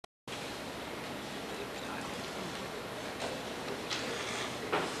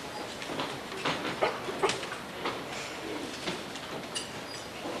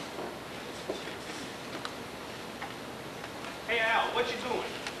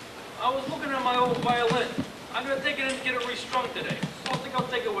was looking at my old violin. I'm going to take it in to get it restrung today. So I think I'll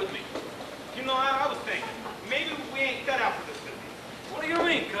take it with me. You know, I was thinking, maybe we ain't cut out for this business. What do you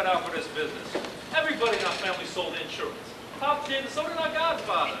mean, cut out for this business? Everybody in our family sold insurance. Pop did, and so did our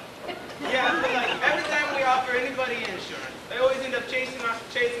godfather. Yeah, but like, every time we offer anybody insurance, they always end up chasing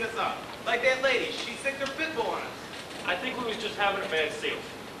us off. Like that lady, she sicked her pit bull on us. I think we was just having a bad sale.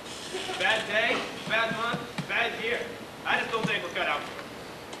 Bad day, bad month, bad year. I just don't think we're cut out for it.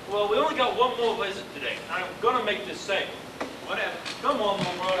 Well, we only got one more visit today. I'm going to make this sale. Whatever. Come on,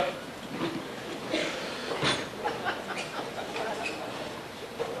 my brother.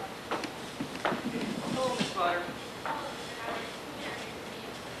 Hello, Miss Potter.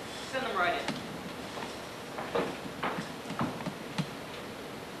 Send them right in.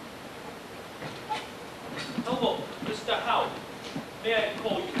 Hello, Mr. Howard. May I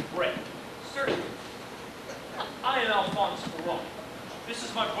call you Brett? Certainly. I am Alphonse Ferron. This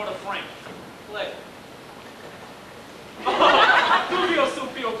is my brother Frank. Leg. Subito,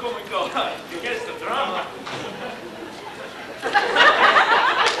 subito, come go. Guess the drama.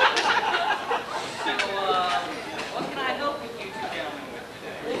 So, what can I help with you two gentlemen with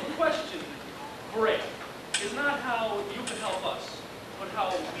today? Well, the question, Brett, is not how you can help us, but how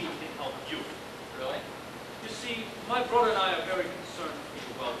we can help you. Really? You see, my brother and I are very concerned for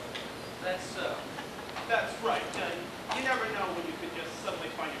your welfare. That's so. That's right. You never know when you could just suddenly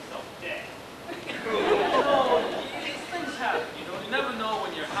find yourself dead. No, things happen, you know. You never know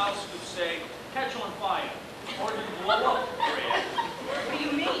when your house could say, catch on fire, or even blow up, Brett. What do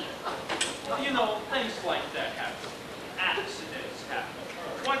you mean? Well, you know, things like that happen. Accidents happen.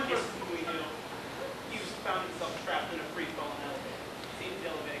 One person who we knew, he found himself trapped in a free-falling elevator. Seems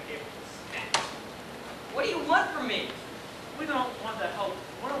the elevator gave him a snap. What do you want from me? We don't want to help.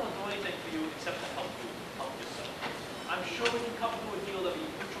 We don't want to do anything for you except to help you help yourself. I'm sure we can come to a deal that will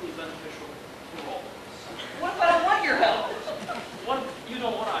be mutually beneficial for all of us. What if I don't want your help? What, you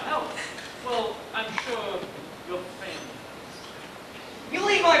don't want our help? Well, I'm sure your family. You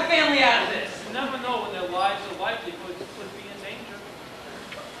leave my family out of this. You never know when their lives or livelihoods could be in danger.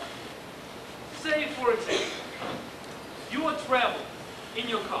 Say, for example, you are traveling in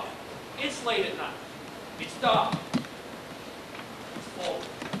your car. It's late at night. It's dark. It's fall.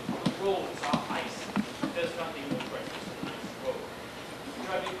 The roads are icy. There's nothing more precious than a nice road. You're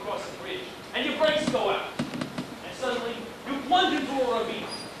driving across the bridge, and your brakes go out. And suddenly, you plunge into a ravine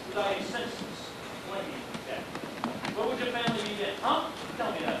without your senses. When do you do that? Where would your family be then? Huh?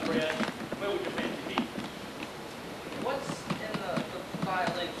 Tell me that, Fred. Where would your family be? What's in the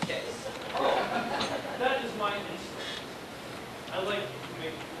violin case? Oh, that is my instinct. I like to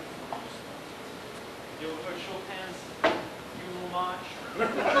make you ever heard Chopin's Funeral March?